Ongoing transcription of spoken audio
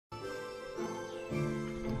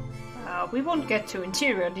we won't get to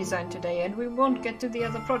interior design today, and we won't get to the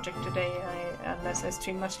other project today unless I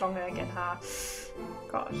stream much longer again.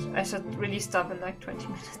 Gosh, I should really stop in like 20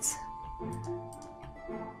 minutes.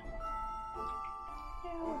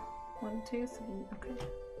 Yeah. 1, 2, 3. Okay.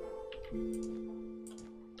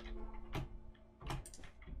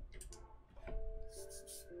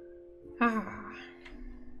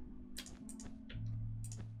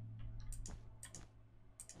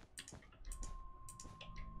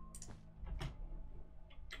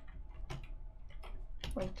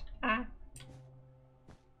 Wait.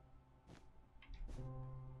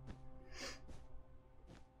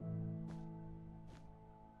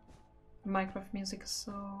 Minecraft music is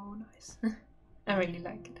so nice. I really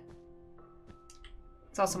like it.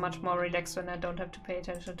 It's also much more relaxed when I don't have to pay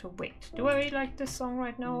attention to, wait, do I really like this song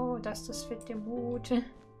right now? Does this fit the mood?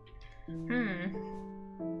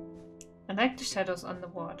 I like the shadows on the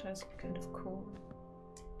water, it's kind of cool.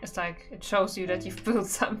 It's like, it shows you that you've built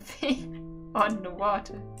something on the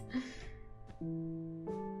water.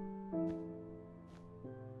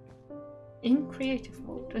 In creative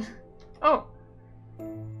mode. Oh!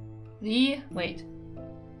 The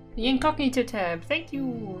incognito tab, thank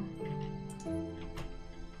you!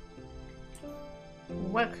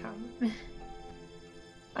 Welcome.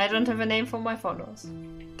 I don't have a name for my followers.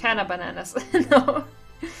 Canna bananas. No.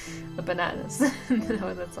 The bananas.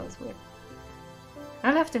 No, that sounds weird.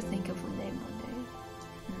 I'll have to think of a name one day.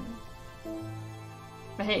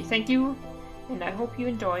 But hey, thank you, and I hope you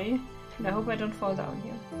enjoy, and I hope I don't fall down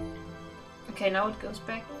here. Okay, now it goes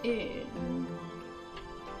back in.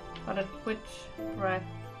 But at which breath?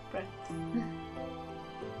 1,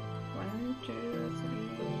 2,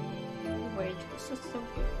 3. Wait, is this so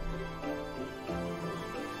good?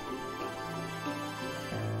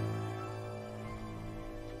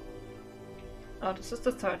 Oh, this is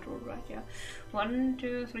the third rule, right? Yeah. 1,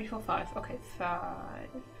 2, 3, 4, 5. Okay, 5.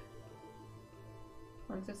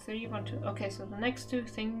 1, 2, 3, 1, 2. Okay, so the next two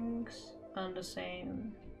things are the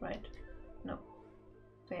same, right? No,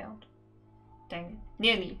 they aren't. Dang it.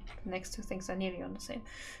 Nearly. The next two things are nearly on the same.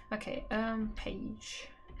 Okay, page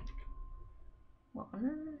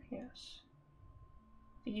 1. Yes.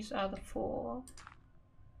 These are the 4.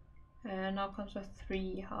 And now comes the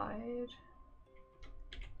 3 hide.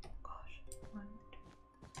 Gosh. 1,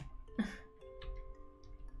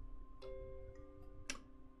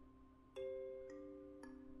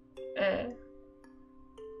 2.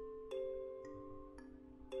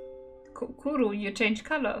 Kuru, you change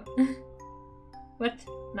color. What?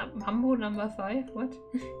 Mambo number 5? What?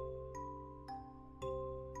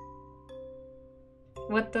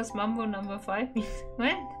 What does Mambo number 5 mean?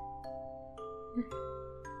 What?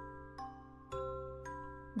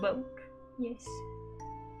 Boat. Yes.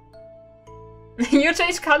 You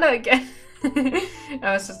changed color again.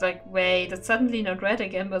 I was just like, wait, it's suddenly not red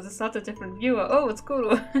again, but it's not a different viewer. Oh, it's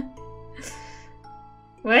Kuru.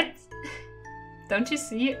 What? Don't you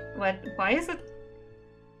see? What? Why is it?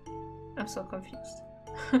 I'm so confused.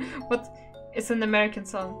 What? It's an American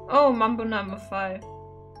song. Oh, Mambo number 5.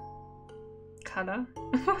 Color?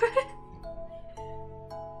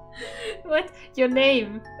 What? Your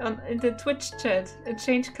name in the Twitch chat. It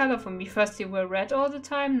changed color for me. First you were red all the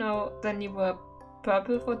time. Now then you were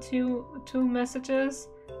purple for two messages.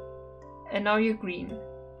 And now you're green.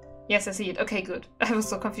 Yes, I see it. Okay, good. I was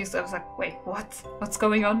so confused. I was like, wait, what? What's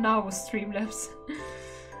going on now with Streamlabs?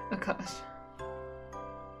 Oh gosh.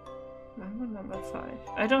 Number 5.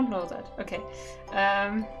 I don't know that. Okay.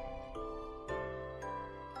 I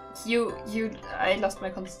lost my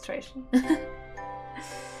concentration.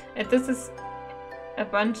 And this is a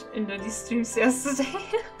bunch in the streams yesterday.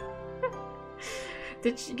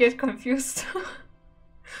 Did she get confused?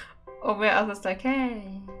 Or were others like,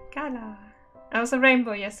 hey, color. I was a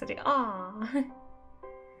rainbow yesterday. Ah.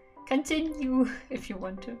 Continue if you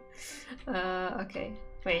want to. Okay.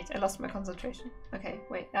 Wait, I lost my concentration. Okay,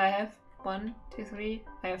 wait. I have 1, 2, 3.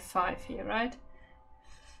 I have 5 here, right?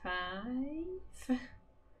 5.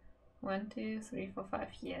 1, 2, 3, 4, 5.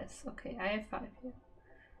 Yes. Okay, I have 5 here.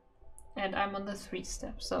 And I'm on the 3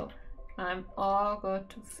 step, so I'm all going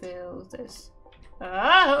to fill this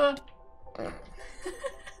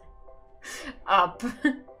up.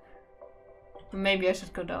 Maybe I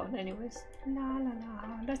should go down anyways. La la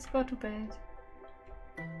la, let's go to bed.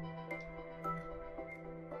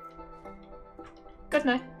 Good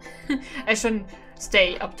night. I shouldn't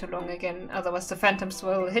stay up too long again, otherwise the phantoms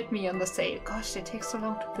will hit me on the sale. Gosh, it takes so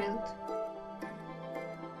long to build.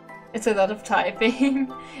 It's a lot of typing.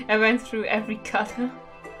 I went through every color.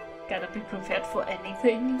 Gotta be prepared for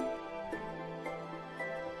anything.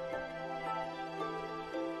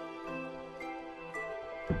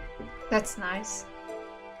 That's nice.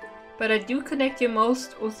 But I do connect you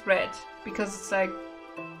most with red, because it's like...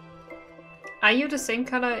 Are you the same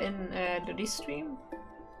color in the this stream?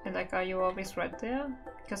 And like, are you always red there?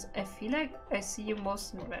 Because I feel like I see you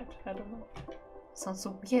most in red. I don't know. Sounds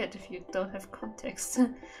so weird if you don't have context.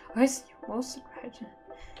 I see you most in red.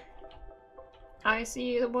 I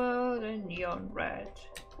see the world in neon red.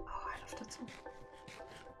 Oh, I love that song.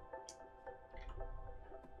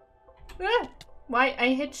 Ah, why I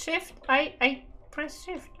hit shift? I press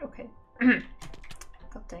shift. Okay.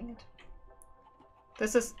 God dang it.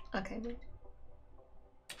 This is okay. Wait.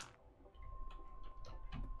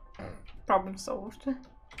 Problem solved.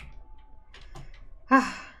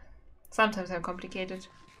 Ah, sometimes I'm complicated.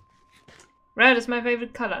 Red is my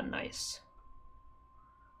favorite color. Nice.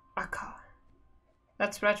 Aka.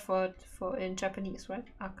 That's red for in Japanese, right?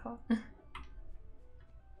 Aka.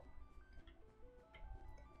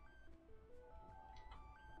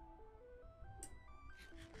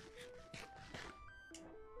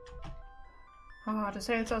 Ah, the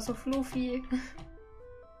sails are so fluffy.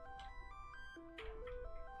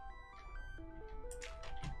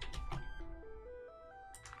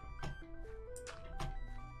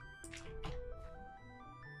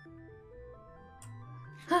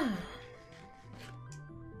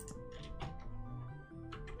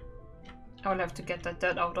 I will have to get that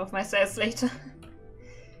dirt out of my sails later.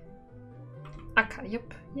 Okay,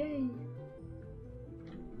 yep, yay.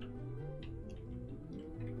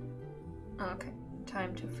 Okay,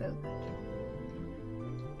 time to fill it.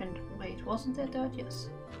 And wait, wasn't there dirt? Yes.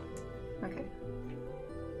 Okay.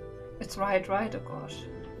 It's right, oh gosh.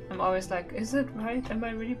 I'm always like, is it right? Am I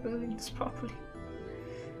really building this properly?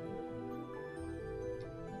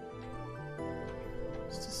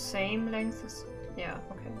 It's the same length as... yeah,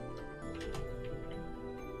 okay.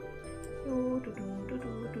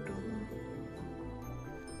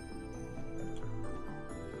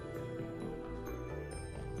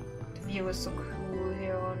 The view is so cool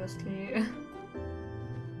here, honestly.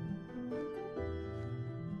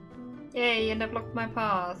 Yay, and I blocked my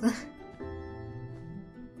path.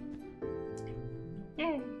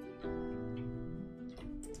 Yay.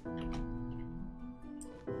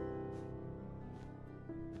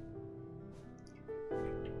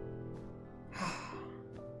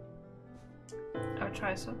 I'll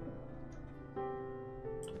try some.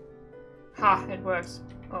 Ha, it works.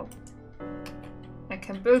 Oh. I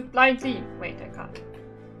can build blindly. Wait, I can't.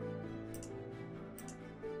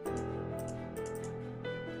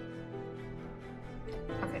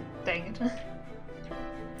 Okay, dang it.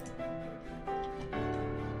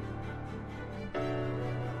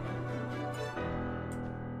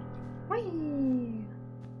 Whee!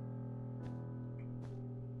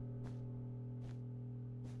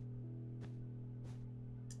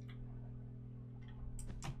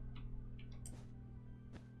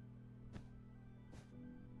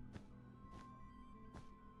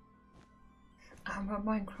 I'm a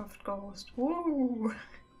Minecraft ghost. Woo!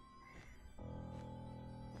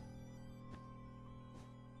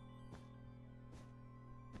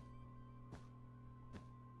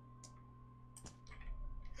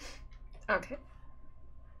 Okay.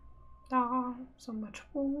 Ah, so much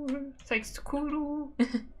wool. Thanks to Kuru.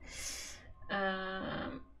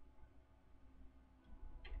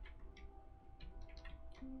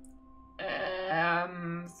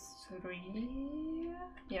 3.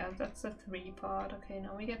 Yeah, that's the 3 part. Okay,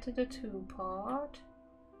 now we get to the 2 part.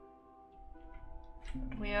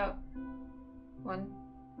 We are 1,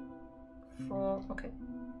 4. Okay.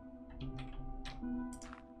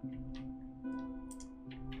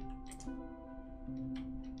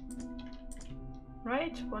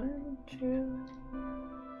 Right, 1, 2,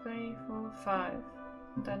 3, 4, 5.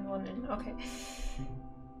 Then 1 in. Okay.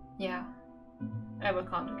 Yeah. I will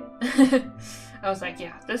count again. I was like,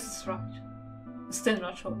 yeah, this is right. Still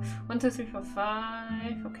not sure. 1, 2, 3, 4,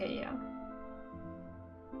 5. Okay, yeah.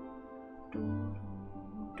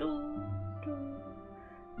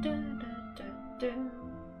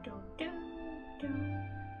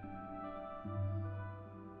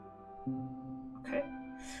 Okay.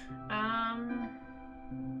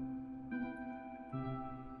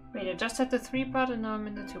 Wait, I just had the 3 part and now I'm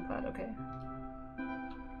in the 2 part. Okay.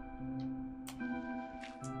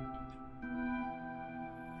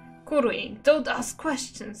 Kuruing, don't ask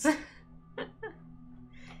questions.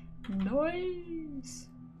 Nice.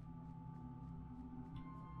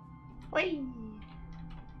 Whee.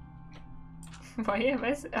 Why am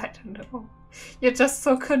I? I don't know. You're just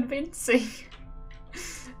so convincing.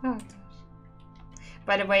 Oh gosh.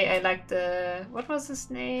 By the way, I like the... what was his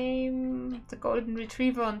name? The golden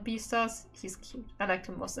retriever on Beastars. He's cute. I liked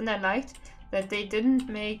him most. And I liked that they didn't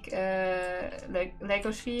make like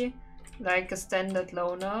Legoshi like a standard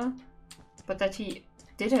loner, but that he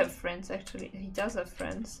did have friends. Actually, he does have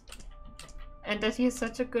friends, and that he is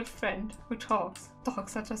such a good friend who talks.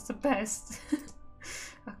 Dogs are just the best.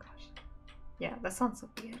 Oh gosh, yeah, that sounds so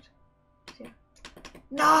weird. Yeah.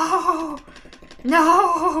 No,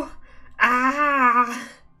 no, ah.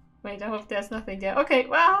 Wait, I hope there's nothing there. Okay,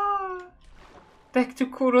 well, back to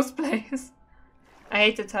Kuro's place. I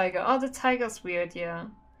hate the tiger. Oh, the tiger's weird, yeah.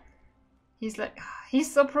 He's like,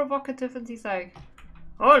 he's so provocative, and he's like,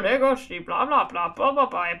 oh, Legoshi, blah, blah, blah, blah, blah,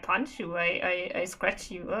 blah, I punch you, I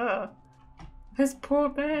scratch you, This poor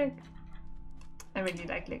bag. I really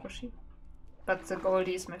like Legoshi. But the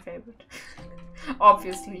Goldie is my favorite.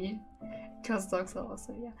 Obviously. Because dogs are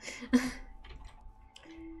also, yeah.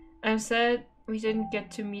 I'm sad we didn't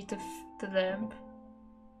get to meet the lamp.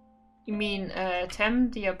 You mean Tem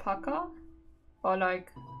the alpaca? Or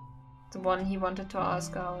like the one he wanted to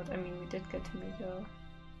ask out? I mean, we did get to meet her.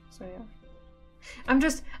 So yeah.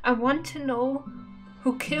 I want to know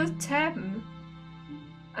who killed Tem.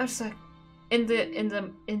 I was like, in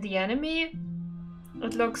the anime,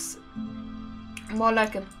 it looks more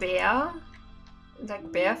like a bear.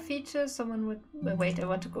 Like bear features. Someone would wait, I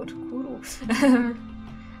want to go to Kuro.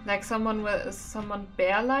 Like someone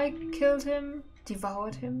bear-like killed him,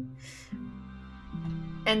 devoured him.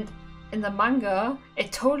 And in the manga,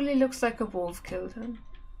 it totally looks like a wolf killed him.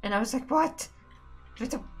 And I was like, what?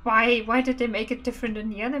 Why did they make it different in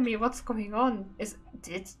the anime? What's going on?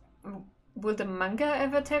 Will the manga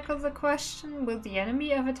ever tackle the question? Will the anime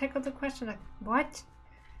ever tackle the question? Like, what?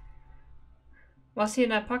 Was he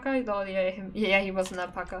an alpaca? Oh, yeah, he was an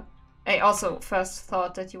alpaca. I also first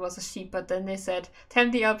thought that he was a sheep, but then they said, Tem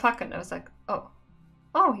the alpaca, and I was like, oh.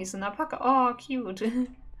 Oh, he's an alpaca. Oh, cute.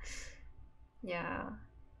 Yeah.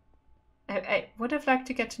 I would have liked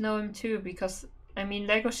to get to know him too, because, I mean,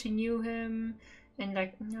 Legoshi knew him, and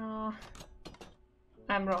like, no.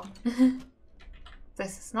 I'm wrong.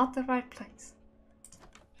 This is not the right place.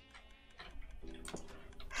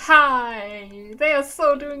 Hi! They are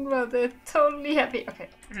so doing well. They're totally happy. Okay.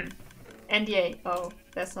 NDA. Oh,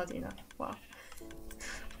 that's not enough. Wow.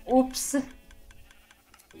 Oops.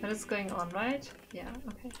 What is going on, right? Yeah,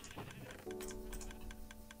 okay.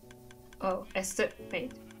 Oh,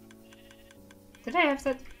 wait. Did I have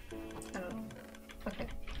that? I don't know. Okay.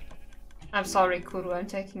 I'm sorry, Kuro. I'm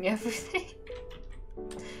taking everything.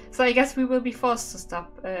 So I guess we will be forced to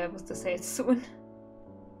stop with the sales soon.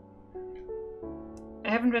 I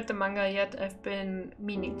haven't read the manga yet. I've been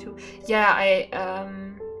meaning to. Yeah,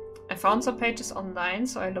 I found some pages online,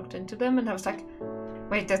 so I looked into them and I was like,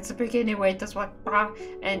 wait, that's the beginning, wait, that's what,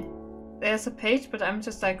 and there's a page, but I'm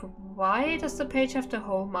just like, why does the page have the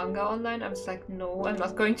whole manga online? I was like, no, I'm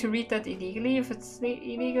not going to read that illegally. If it's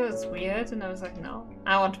illegal, it's weird. And I was like, no,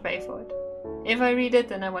 I want to pay for it. If I read it,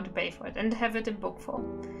 then I want to pay for it and have it in book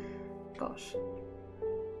form. Gosh.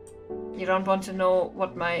 You don't want to know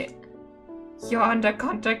what You're under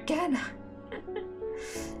contract again.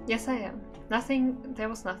 Yes, I am. Nothing, there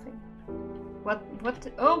was nothing. What,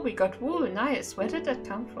 oh, we got wool, nice. Where did that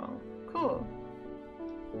come from? Cool.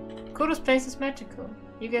 Kuro's place is magical.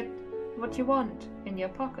 You get what you want in your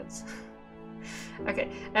pockets. Okay,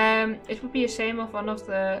 it would be a shame if one of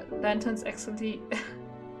the lanterns accidentally...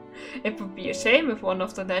 It would be a shame if one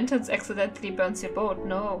of the lanterns accidentally burns your boat.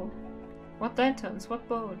 No. What lanterns? What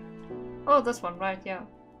boat? Oh, this one, right, yeah.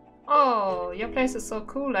 Oh, your place is so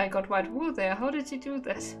cool. I got white wool there. How did you do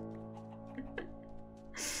this?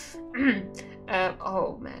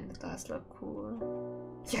 Oh man, it does look cool.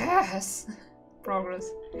 Yes! Progress.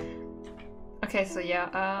 Okay, so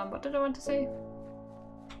yeah, what did I want to say?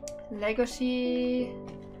 Legoshi,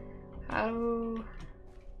 Haru,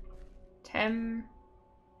 Tem,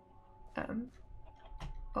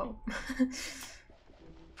 oh.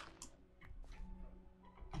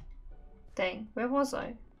 Dang, where was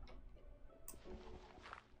I?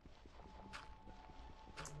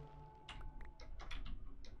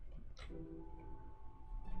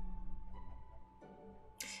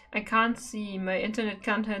 I can't see. My internet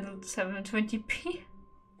can't handle 720p.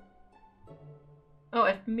 Oh,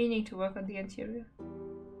 I've been meaning to work on the interior.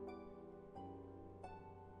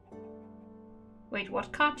 Wait,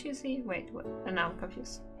 what can't you see? Wait, what? And now I'm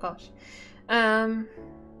confused. Gosh. I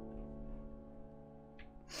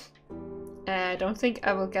don't think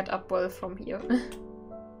I will get up well from here.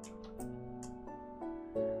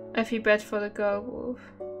 I feel bad for the girl wolf.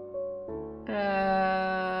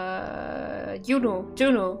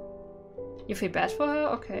 Juno. You feel bad for her?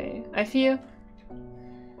 Okay.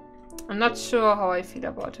 I'm not sure how I feel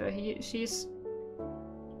about her. She's...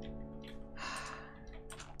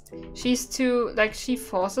 she's too, like, she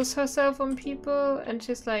forces herself on people, and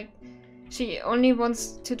she's like, she only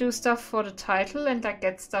wants to do stuff for the title and like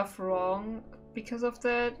get stuff wrong because of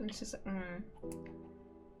that, and she's like,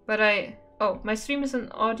 But oh, my stream is in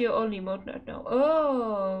audio only mode right now.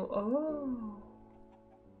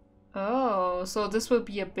 Oh, so this will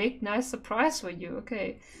be a big, nice surprise for you.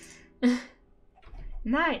 Okay.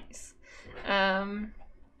 Nice. I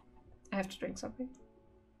have to drink something.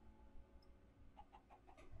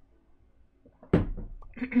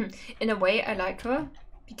 In a way, I like her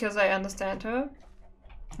because I understand her,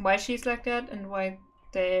 why she's like that, and why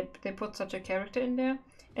they put such a character in there.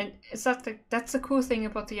 And it's that's the cool thing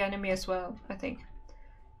about the anime as well. I think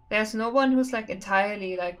there's no one who's like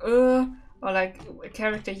entirely like or like a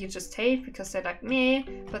character you just hate because they're like meh,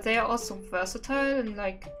 but they are also versatile and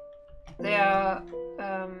like they are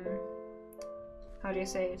how do you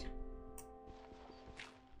say it?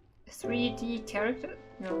 3D character?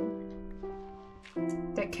 No.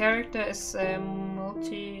 The character is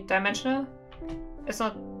multi-dimensional. It's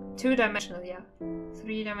not two-dimensional, yeah.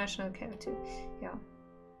 Three-dimensional character, yeah.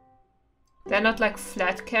 They're not like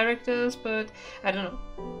flat characters, but I don't know.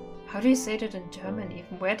 How do you say that in German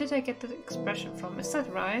even? Where did I get that expression from? Is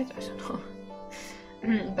that right? I don't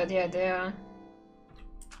know. But yeah, they are...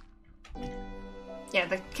 Yeah,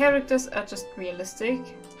 the characters are just realistic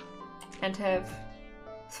and have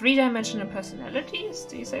three-dimensional personalities.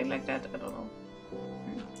 Do you say it like that? I don't know.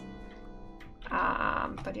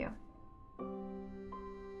 But yeah.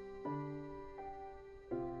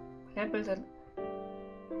 I built it.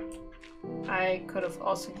 I could have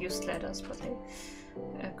also used ladders, but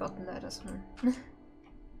I've gotten ladders.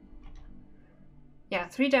 Yeah,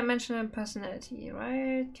 three-dimensional personality,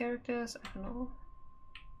 right? Characters? I don't know.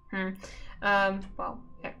 Wow,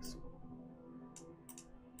 X.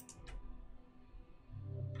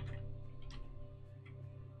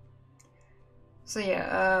 So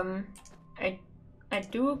yeah, I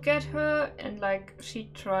do get her, and like she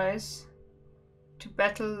tries to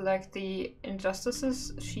battle like the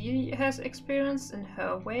injustices she has experienced in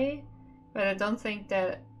her way, but I don't think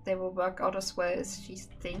that they will work out as well as she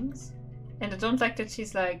thinks. And I don't like that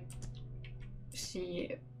she's like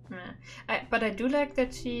but I do like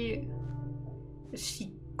that she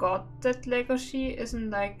got that Legoshi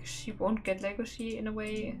isn't like she won't get Legoshi in a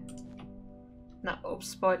way. No, oops,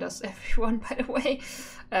 spoilers everyone, by the way.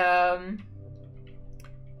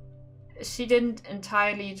 She didn't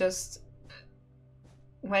entirely just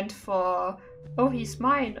went for, oh, he's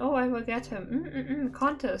mine, oh, I will get him,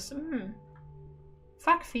 contest,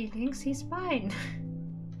 fuck feelings, he's mine.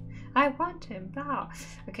 I want him, blah.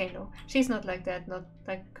 Okay, no, she's not like that, not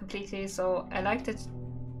like completely, so I like that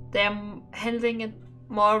they're handling it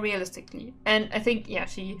more realistically. And I think, yeah,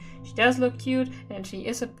 she does look cute, and she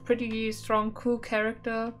is a pretty strong, cool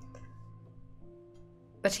character,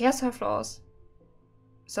 but she has her flaws.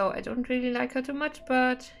 So I don't really like her too much,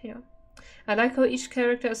 but yeah. I like how each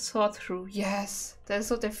character is thought through. Yes, that's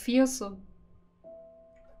what they feel so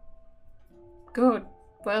good,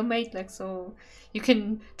 well made, like so you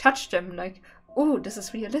can touch them like, oh, this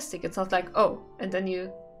is realistic. It's not like, oh, and then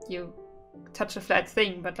you touch a flat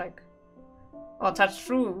thing, but like, or touch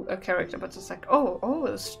through a character, but it's like,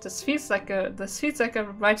 oh, this feels like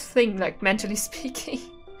a right thing, like mentally speaking.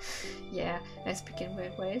 Yeah, I speak in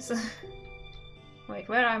weird ways. Wait,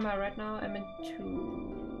 where am I right now? I'm in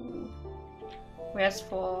 2. Where's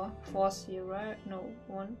 4? 4's here, right? No,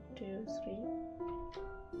 1, 2,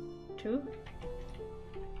 3. 2?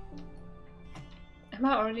 Am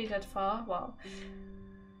I already that far? Wow.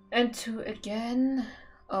 And 2 again.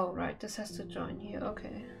 Oh, right, this has to join here.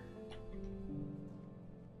 Okay.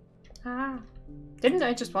 Didn't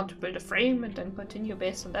I just want to build a frame and then continue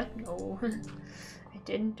based on that? No. I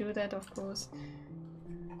didn't do that, of course.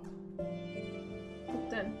 But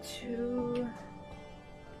then 2...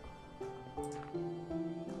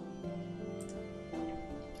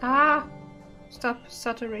 Stop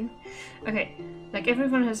stuttering. Okay, like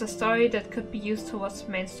everyone has a story that could be used towards the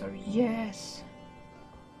main story. Yes!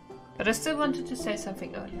 But I still wanted to say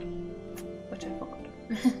something earlier, which I forgot.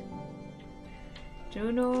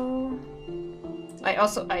 Juno...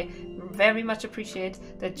 I very much appreciate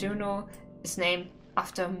that Juno is named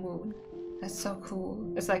after a moon. That's so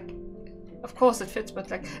cool. It's like, of course it fits, but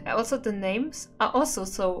like, also the names are also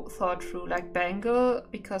so thought through. Like Bengal,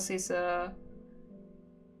 because he's a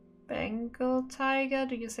Bengal tiger.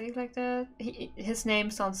 Do you say it like that? His name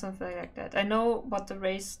sounds something like that. I know what the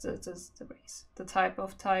race, the type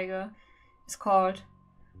of tiger is called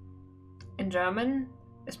in German.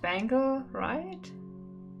 Is Bengal, right?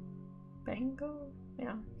 Bengal?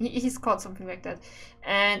 yeah, he's called something like that.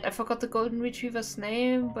 And I forgot the golden retriever's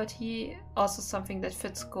name, but he also something that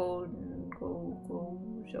fits golden.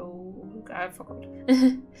 I forgot.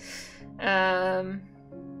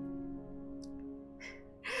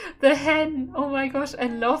 The hen. Oh my gosh, I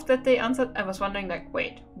love that they answered. I was wondering, like,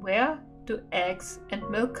 wait, where do eggs and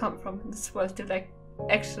milk come from in this world? Do like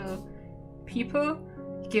actual people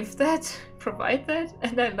give that, provide that?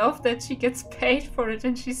 And I love that she gets paid for it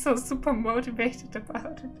and she's so super motivated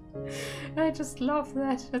about it. I just love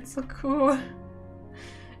that. That's so cool.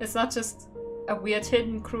 It's not just a weird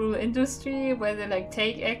hidden cruel industry where they like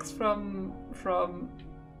take eggs from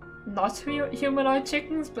not humanoid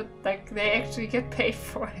chickens, but like they actually get paid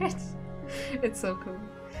for it. It's so cool.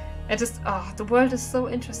 I just, the world is so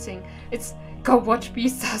interesting. It's, go watch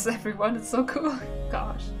Beastars, everyone. It's so cool.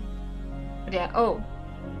 Gosh. But yeah,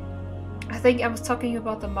 I think I was talking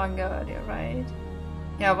about the manga earlier, right?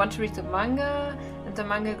 Yeah, I want to read the manga, and the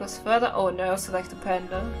manga goes further. Oh no, so like the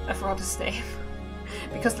panda. I forgot his name.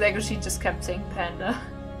 Because Legoshi just kept saying panda.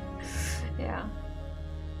 Yeah.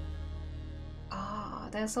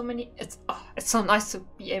 There's so many. It's so nice to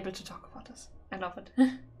be able to talk about this. I love it.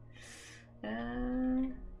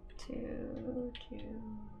 2, 2,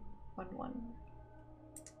 1, 1.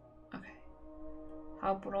 Okay.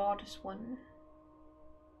 How broad is 1?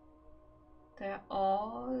 They're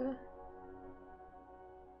all.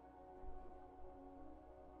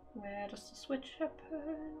 Where does the switch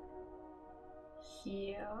happen?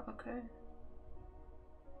 Here. Okay.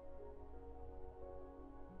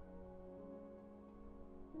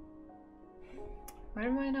 Where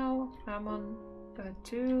am I now? I'm on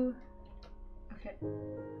 2. Okay.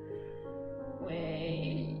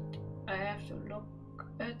 Wait. I have to look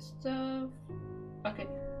at stuff. Okay.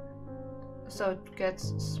 So it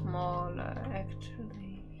gets smaller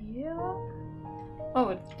actually here. Oh,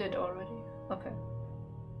 it did already. Okay.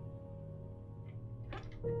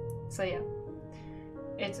 So yeah.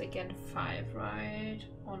 It's again 5, right?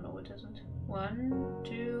 Oh no, it isn't. 1,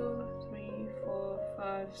 2, 3, 4,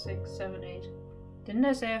 5, 6, 7, 8. Didn't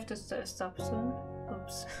I say I have to stop soon?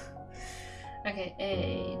 Oops. Okay,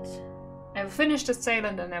 8. I will finish the sail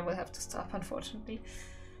and then I will have to stop, unfortunately.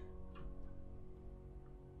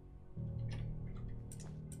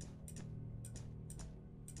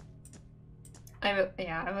 I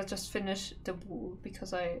will just finish the wool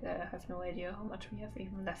because I have no idea how much we have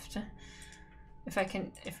even left. If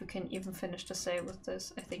we can even finish the sail with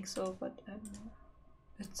this, I think so, but I don't know.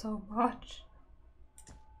 It's so much.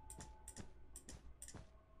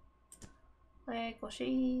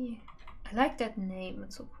 Legoshi. I like that name,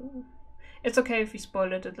 it's so cool. It's okay if we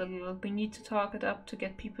spoil it a little, we need to talk it up to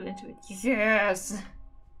get people into it. Yes!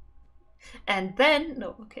 And then,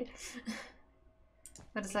 no, okay.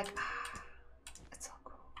 But it's like, it's so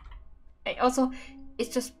cool. Also,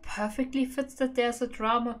 it just perfectly fits that there's a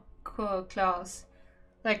drama class.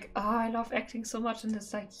 Like, I love acting so much and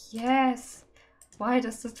it's like, yes! Why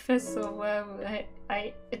does it fit so well?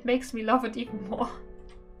 It makes me love it even more.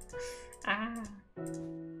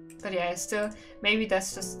 But yeah, maybe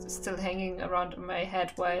that's just still hanging around in my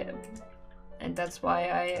head, and that's why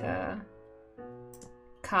I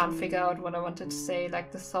can't figure out what I wanted to say,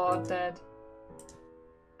 like the thought that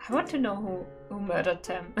I want to know who murdered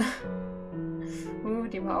Tem. Who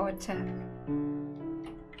devoured Tem?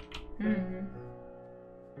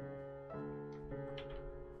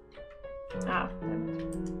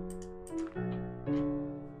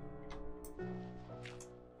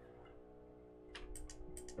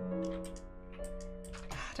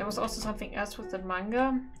 There was also something else with the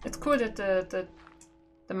manga. It's cool that the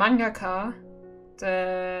mangaka,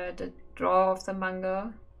 the drawer of the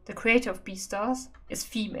manga, the creator of Beastars, is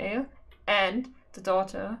female, and the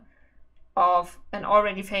daughter of an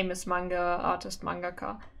already famous manga artist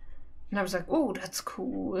mangaka. And I was like, oh, that's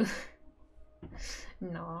cool.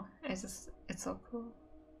 No, it's so cool.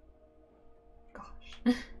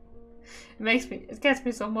 Gosh. It gets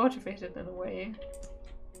me so motivated in a way.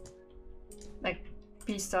 Like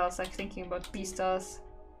Beastars, like thinking about Beastars,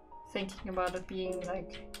 thinking about it being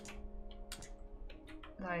like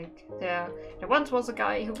there once was a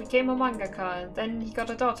guy who became a mangaka, and then he got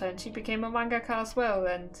a daughter and she became a mangaka as well,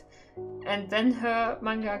 and then her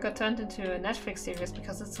manga got turned into a Netflix series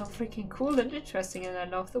because it's so freaking cool and interesting, and I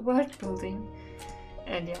love the world building.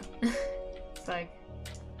 And yeah, it's like,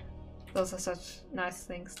 those are such nice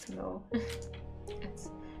things to know. It's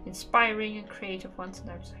inspiring and creative ones, and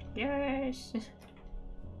I was like, yes.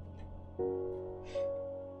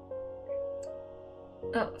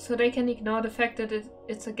 Oh, so they can ignore the fact that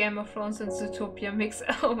it's a Game of Thrones and Zootopia mix.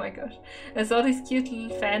 Oh my gosh. I saw this cute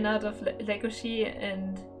little fan art of Legoshi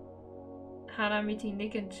and Hannah meeting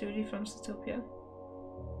Nick and Judy from Zootopia.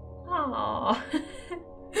 Aww.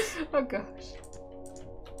 Oh gosh.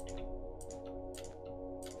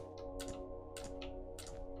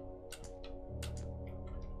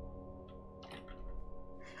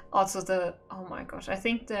 Also oh my gosh, I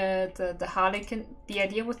think the Harlequin, the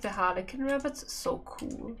idea with the Harlequin rabbits is so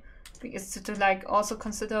cool. Because to like also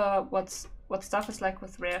consider what stuff is like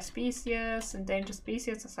with rare species, endangered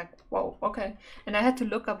species. It's like, whoa, okay. And I had to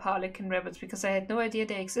look up Harlequin rabbits because I had no idea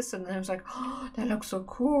they existed, and I was like, oh, they look so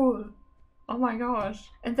cool. Oh my gosh.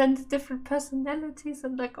 And then the different personalities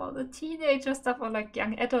and like all the teenager stuff or like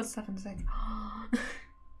young adult stuff, and it's like, oh.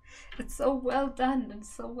 It's so well done and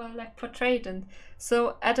so well like portrayed and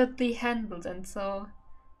so adultly handled, and so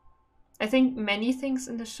I think many things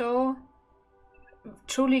in the show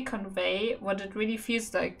truly convey what it really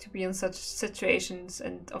feels like to be in such situations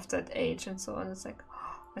and of that age and so on. It's like,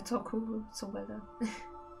 oh, it's so cool, so well done.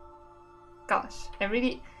 Gosh, I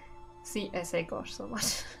really I say gosh so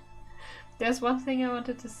much. There's one thing I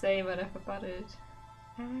wanted to say, but I forgot it.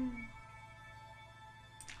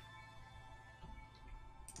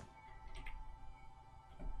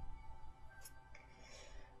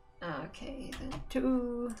 Okay, then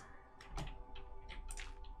 2.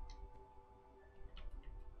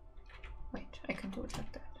 Wait, I can do it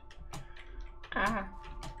like that. Ah.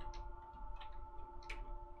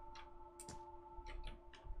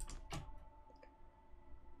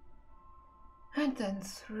 And then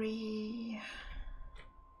 3.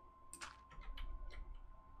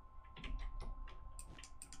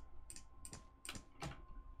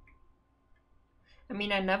 I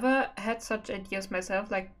mean, I never had such ideas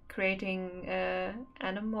myself, like creating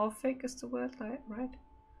anamorphic is the word, like, right?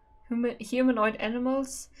 Humanoid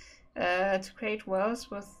animals to create worlds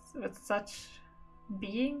with such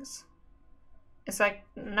beings. It's like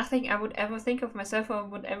nothing I would ever think of myself or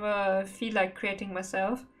would ever feel like creating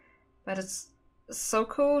myself. But it's so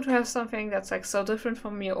cool to have something that's like so different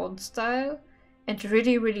from your own style and to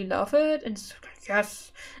really, really love it. And it's like,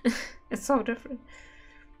 yes, it's so different.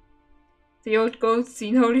 The old gold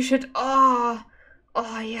scene, holy shit. Oh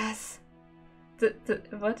yes. The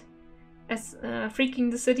what? As freaking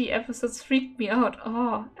the city episodes freaked me out.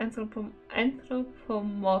 Oh,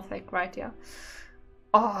 anthropomorphic, right? Yeah.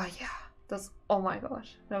 Oh yeah. That's, oh my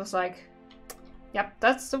gosh. That was like, yep,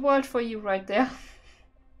 that's the word for you right there.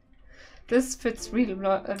 This fits really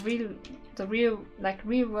the real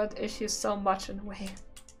world issues so much in a way.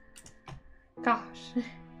 Gosh.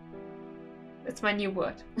 It's my new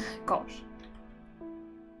word. Gosh.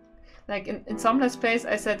 Like in some Let's Plays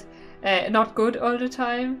I said not good all the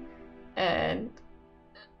time, and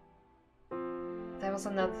there was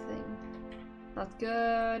another thing. Not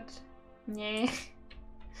good. Yeah.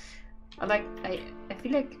 I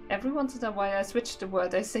feel like every once in a while I switch the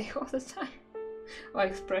word I say all the time. Or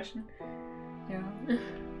expression. Yeah.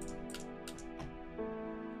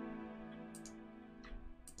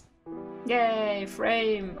 Yay,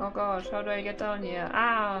 frame! Oh gosh, how do I get down here?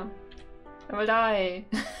 Ah! I will die!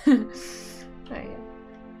 Okay.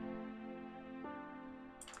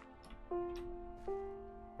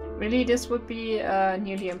 Really, this would be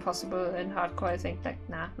nearly impossible in hardcore, I think. Like,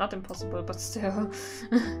 nah, not impossible, but still.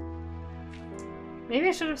 Maybe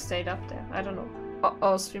I should have stayed up there. I don't know.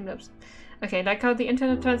 Oh, Streamlabs. Okay, like how the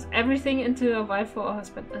internet turns everything into a wife or a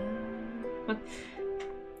husband. What?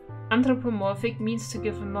 Anthropomorphic means to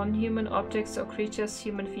give non-human objects or creatures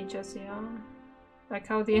human features, yeah. Like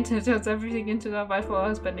how the internet turns everything into a wife or a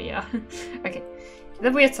husband, yeah. Okay. The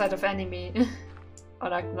weird side of anime. Or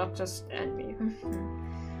like, not just anime.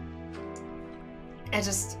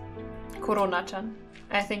 Corona-chan.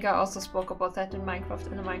 I think I also spoke about that in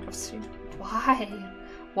Minecraft, in a Minecraft stream. Why?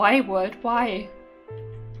 Why, world? Why?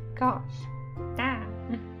 Gosh. Ah.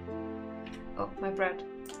 Oh, my bread.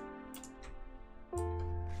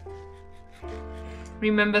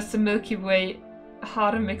 Remembers the Milky Way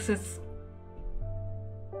harder mixes.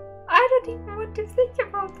 I don't even want to think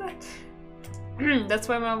about that. That's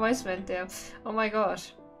why my voice went there. Oh my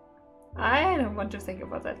gosh. I don't want to think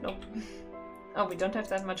about that. Nope. Oh, we don't have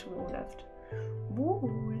that much wool left. Wool.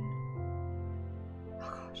 Oh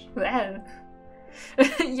gosh. Well.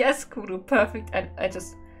 Yes, Kuru, perfect. I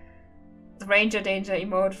just... The Ranger Danger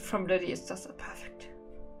emote from Liddy is just a perfect...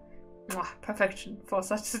 Mwah, perfection for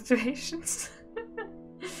such situations.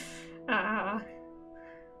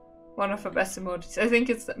 One of the best emojis. I think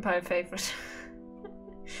it's my favorite.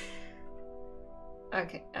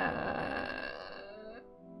 Okay.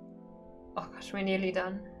 Oh gosh, we're nearly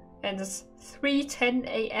done. And it's 3:10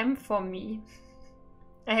 AM for me.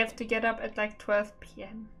 I have to get up at like 12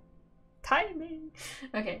 PM. Timing!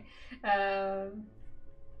 Okay.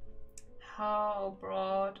 How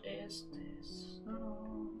broad is this?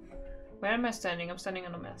 Oh. Where am I standing? I'm standing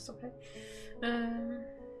on a mess, okay.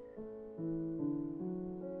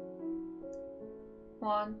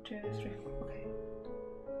 1, 2, 3, okay.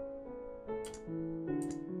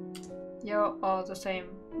 You're all the same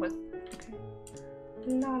with, okay.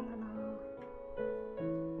 La la la.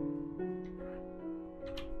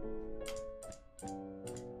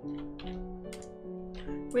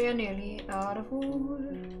 We are nearly out of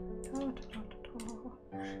wood.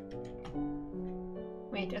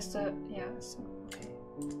 Wait, is the, yeah, so, okay.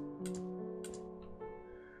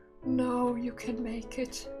 No, you can make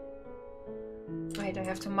it. Wait, I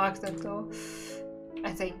have to mark that though.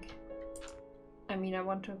 I think. I mean, I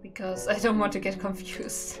want to because I don't want to get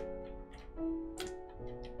confused.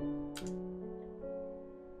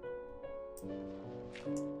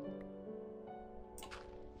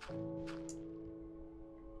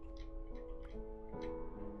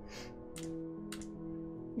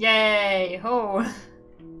 Yay! Ho!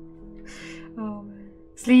 Oh man.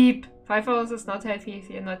 Sleep! 5 hours is not healthy if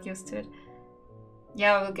you're not used to it.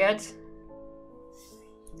 Yeah, I will get.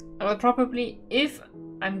 I will probably, if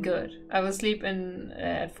I'm good, I will sleep in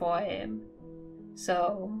at 4 AM.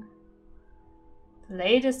 So, the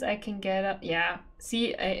latest I can get up, yeah.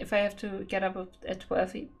 See, if I have to get up at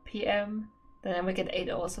 12 PM, then I will get 8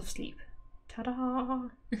 hours of sleep. Ta-da!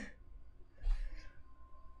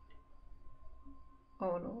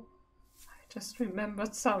 Oh no, I just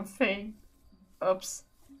remembered something. Oops.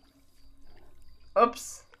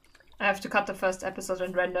 Oops. I have to cut the first episode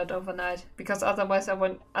and render it overnight because otherwise I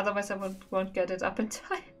won't get it up in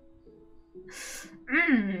time.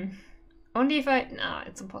 Only if I, nah,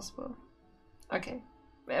 it's impossible. Okay,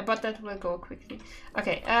 but that will go quickly.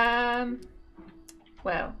 Okay,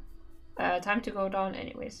 well, time to go down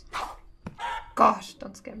anyways. Gosh,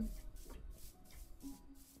 don't scare me.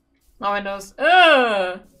 Now I knows.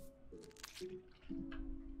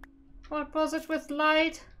 What was it with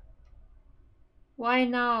light? Why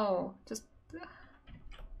now? Just...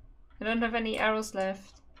 I don't have any arrows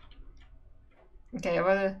left. Okay, I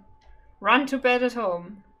will run to bed at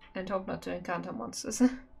home and hope not to encounter monsters.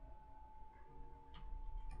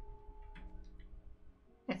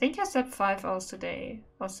 I think I slept 5 hours today.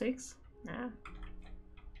 Or 6? Nah.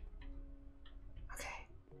 Okay.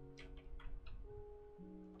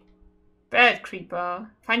 Bad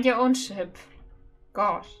creeper. Find your own ship.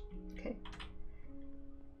 Gosh. Okay.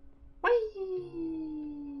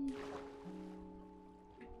 Whee!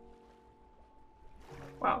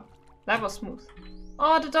 Wow, that was smooth.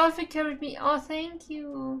 Oh, the dolphin carried me. Oh, thank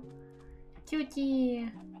you.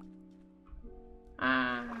 Cutie.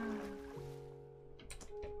 Ah.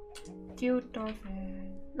 Cute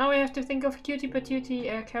dolphin. Now we have to think of Cutie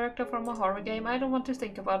Patootie, a character from a horror game. I don't want to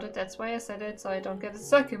think about it. That's why I said it, so I don't get it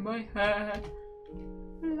stuck in my head.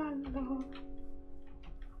 La la.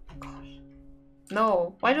 Gosh.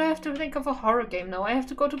 No, why do I have to think of a horror game now? I have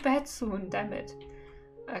to go to bed soon, damn it.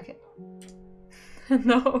 Okay.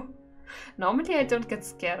 No. Normally I don't get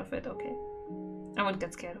scared of it, okay. I won't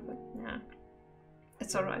get scared of it, yeah.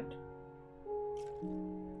 It's alright.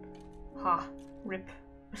 Ha, rip.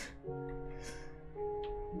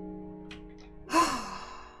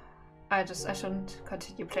 I shouldn't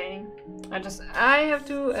continue playing. I have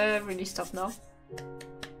to really stop now.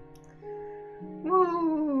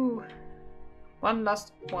 Woo! One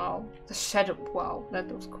last, wow. The shadow, wow, that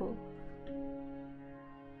looks cool.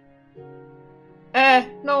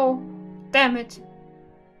 No, damn it.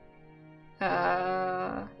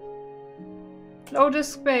 Load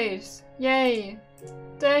space, yay.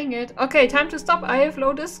 Dang it. Okay, time to stop. I have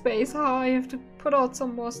loaded space. Oh, I have to put out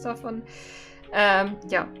some more stuff on.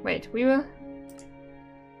 Yeah, wait, we will.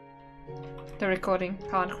 The recording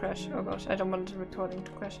can't crash. Oh gosh, I don't want the recording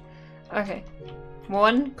to crash. Okay.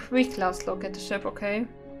 One quick last look at the ship, okay?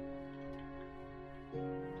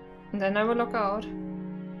 And then I will log out.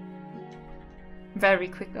 Very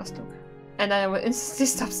quick last look. And then I will instantly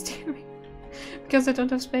stop steering. Because I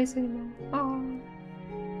don't have space anymore. Oh.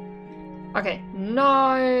 Okay,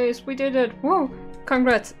 nice! We did it! Woo!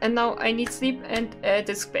 Congrats! And now I need sleep and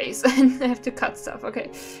disk space. And I have to cut stuff, okay.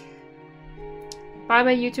 Bye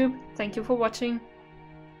bye YouTube. Thank you for watching.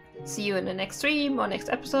 See you in the next stream or next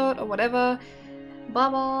episode or whatever. Bye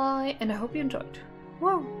bye! And I hope you enjoyed.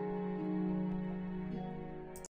 Woo!